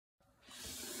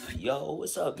Yo,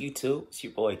 what's up, YouTube? It's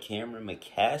your boy Cameron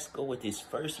McCaskill with his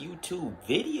first YouTube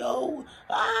video.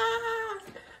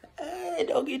 Hey,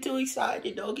 don't get too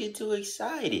excited. Don't get too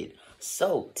excited.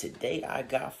 So, today I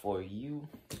got for you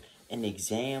an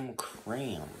exam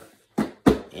cram.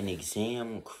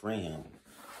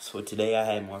 So, today I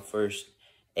had my first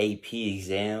AP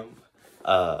exam.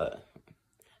 I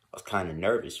was kind of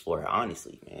nervous for it,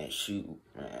 honestly, man. Shoot,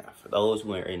 man. For those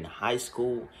who are in high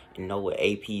school and know what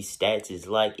AP stats is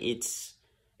like, it's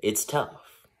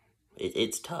tough.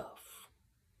 It's tough.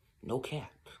 No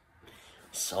cap.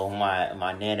 So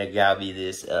my nana got me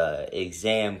this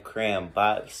exam cram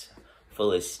box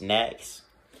full of snacks.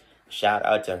 Shout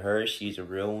out to her, she's a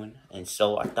real one. And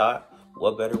so I thought,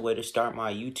 what better way to start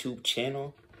my YouTube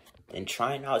channel than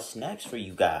trying out snacks for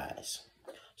you guys?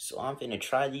 So I'm finna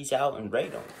try these out and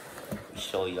rate them. Let me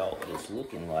show y'all what it's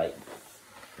looking like.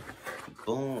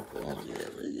 Boom, boom,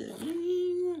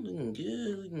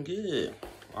 looking good.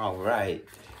 All right.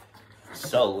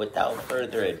 So without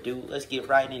further ado, let's get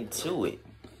right into it.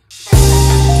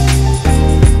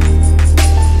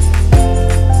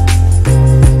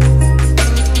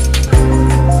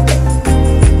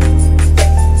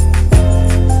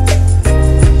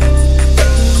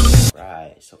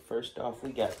 So first off,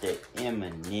 we got the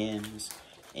M&Ms.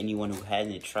 Anyone who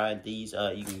hasn't tried these,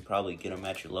 you can probably get them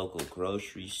at your local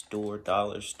grocery store,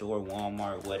 dollar store,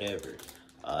 Walmart, whatever.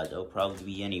 They'll probably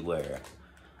be anywhere.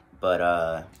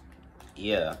 But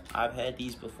yeah, I've had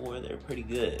these before. They're pretty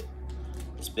good.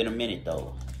 It's been a minute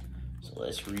though, so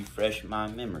let's refresh my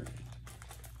memory.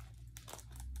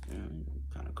 Kind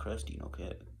of crusty, no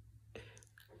cap.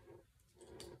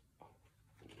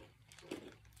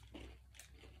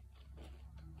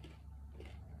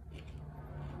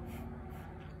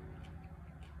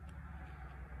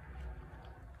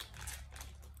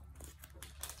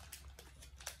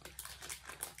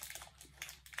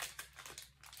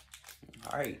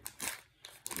 Alright,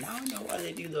 now I know why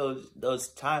they do those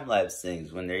time-lapse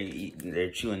things when they're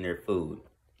chewing their food.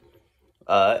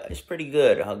 It's pretty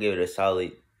good. I'll give it a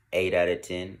solid 8 out of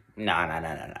 10. Nah.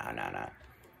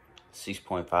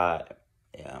 6.5.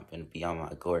 Yeah, I'm gonna be on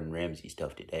my Gordon Ramsay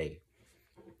stuff today.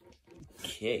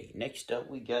 Okay, next up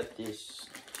we got this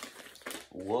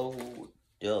Whoa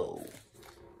dough.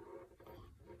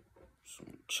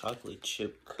 Some chocolate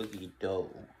chip cookie dough.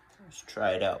 Let's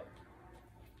try it out.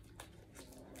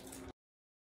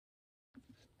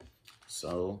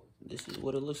 So, this is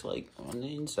what it looks like on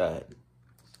the inside.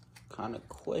 Kind of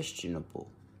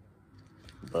questionable.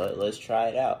 But let's try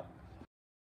it out.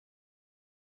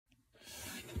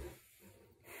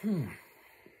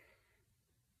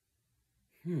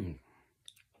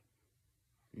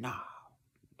 Nah.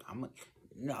 I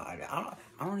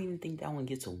don't even think that one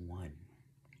gets a 1.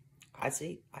 I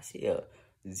say a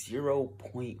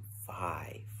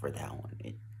 0.5 for that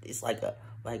one. It's like a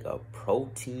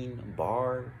protein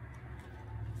bar.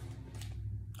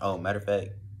 Oh, matter of fact,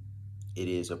 it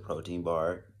is a protein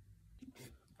bar.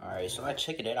 Alright, so I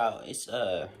checked it out. It's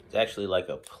actually like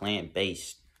a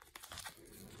plant-based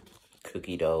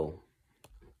cookie dough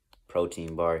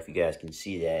protein bar, if you guys can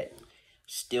see that.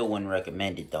 Still wouldn't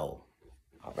recommend it though.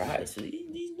 Alright, so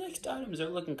these next items are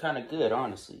looking kind of good,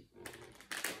 honestly.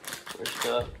 First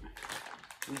up,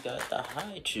 we got the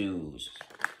high chews.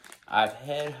 I've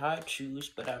had high chews,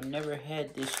 but I've never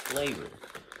had this flavor.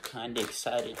 Kinda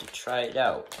excited to try it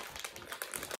out.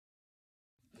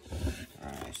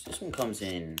 Alright, so this one comes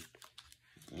in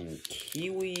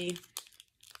kiwi,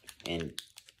 and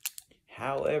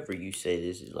however you say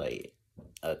this is like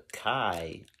a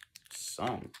kai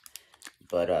some.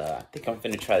 But I think I'm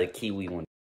finna try the kiwi one.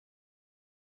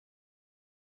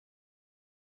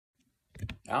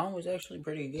 That one was actually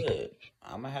pretty good.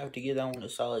 I'm gonna have to give that one a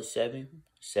solid 7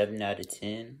 out of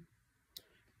 10.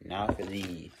 Now for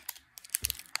the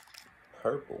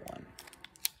purple one.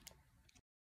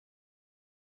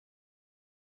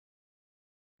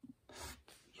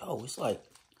 Yo, it's like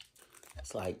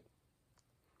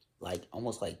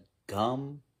almost like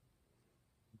gum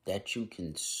that you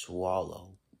can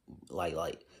swallow, like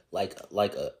a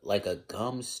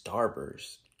gum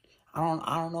Starburst. I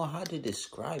don't know how to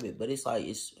describe it, but it's like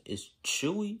it's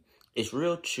chewy. It's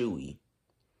real chewy.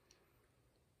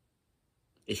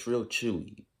 It's real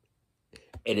chewy.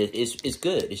 And it's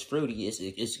good. It's fruity.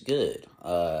 It's good.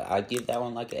 I give that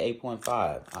one like an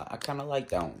 8.5. I kind of like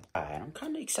that one. Alright, I'm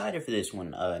kind of excited for this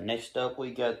one. Next up we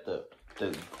got the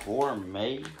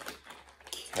gourmet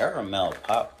caramel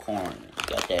popcorn.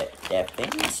 Got that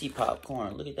fancy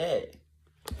popcorn. Look at that.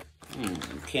 You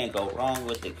can't go wrong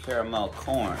with the caramel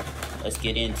corn. Let's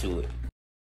get into it.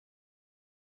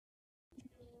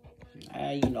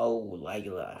 you know, like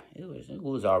it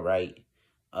was all right.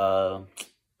 Uh,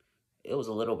 it was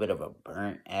a little bit of a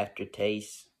burnt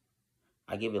aftertaste.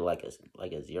 I give it like a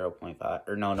 0.5,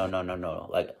 or no,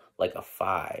 like a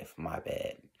 5. My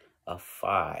bad, a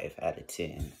 5 out of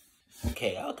 10.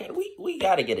 Okay, we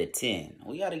gotta get a 10.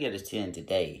 We gotta get a 10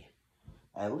 today,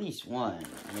 at least one.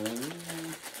 I mean,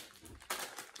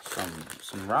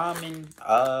 some ramen.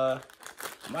 I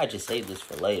might just save this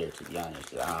for later, to be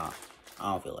honest. 'Cause I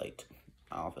don't feel like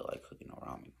cooking no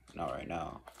ramen. Not right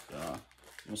now. I'm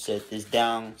gonna set this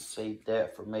down, save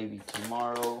that for maybe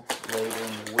tomorrow, later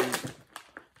in the week.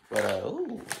 But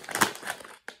ooh,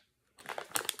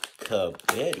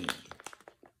 Cabetti.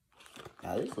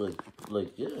 Now this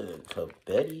look good.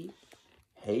 Cabetti,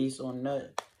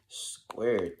 hazelnut,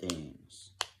 square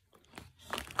things.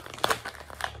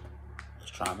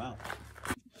 Let's try them out.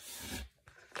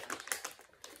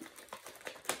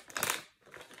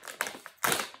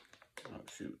 Oh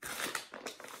shoot.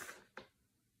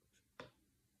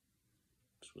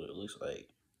 That's what it looks like.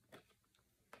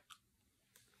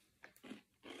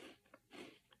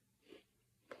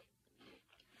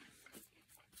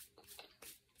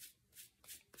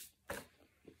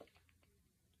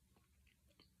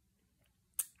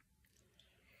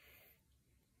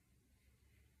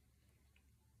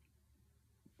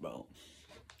 Bro,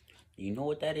 you know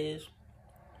what that is?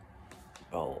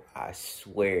 Bro, I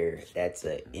swear that's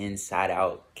an inside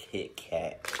out Kit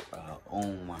Kat, bro.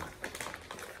 Oh my.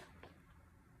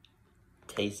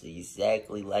 Tastes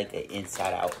exactly like an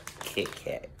inside out Kit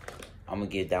Kat. I'm gonna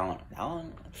get down.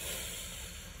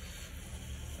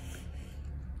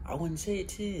 I wouldn't say a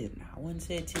 10. I wouldn't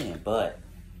say a 10, but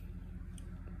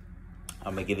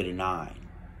I'm gonna give it a 9.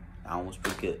 That one was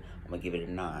pretty good. I'm gonna give it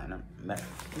a 9. Let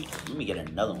me get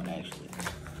another one actually.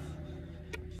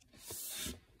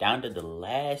 Down to the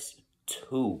last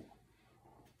 2.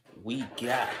 We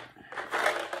got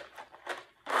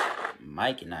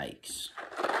Mike and Ike's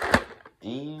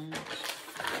and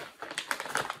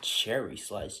cherry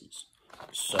slices.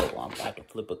 So I'm about to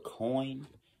flip a coin.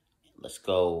 Let's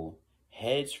go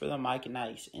heads for the Mike and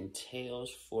Ike's and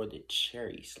tails for the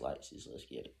cherry slices. Let's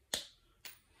get it.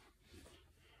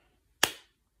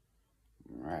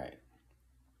 All right.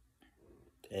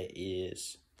 That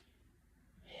is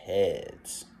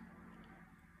heads.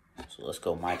 So let's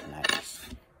go Mike and Ike's.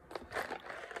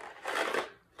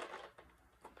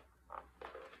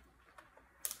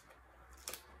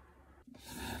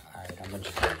 Alright, I'm gonna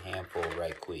just get a handful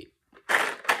right quick.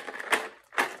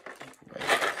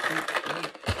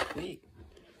 Right quick.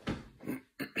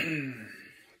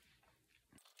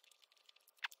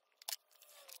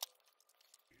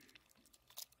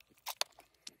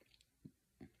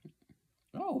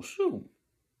 Oh shoot.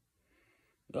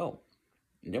 Yo,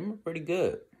 them are pretty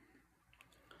good.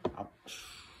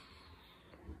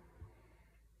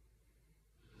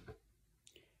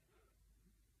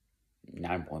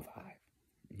 9.5.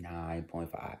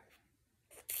 9.5.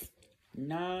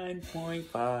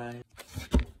 9.5.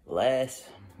 Last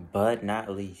but not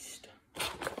least,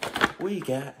 we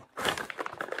got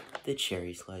the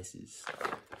cherry slices.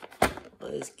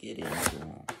 Let's get into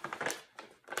them.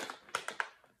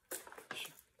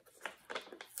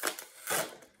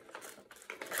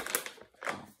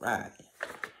 Alright.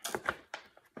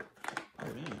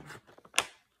 Oh, damn.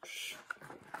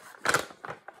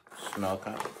 Smell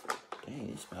kind of... Dang,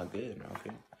 it smell good.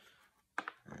 Okay.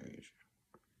 Alright.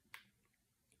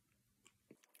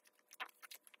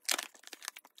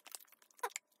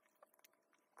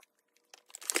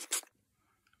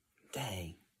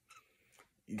 Dang.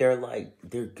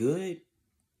 They're good,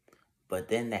 but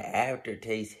then the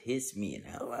aftertaste hits me and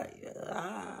I'm like,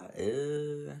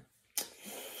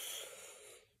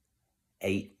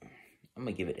 8. I'm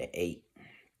gonna give it an 8.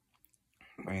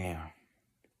 Man.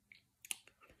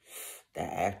 The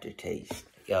aftertaste.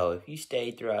 Yo, if you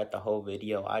stayed throughout the whole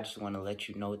video, I just want to let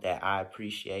you know that I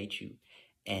appreciate you.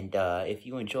 And if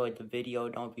you enjoyed the video,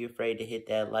 don't be afraid to hit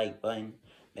that like button.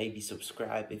 Maybe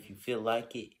subscribe if you feel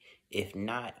like it. If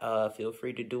not, feel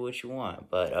free to do what you want.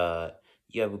 But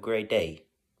you have a great day.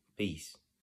 Peace.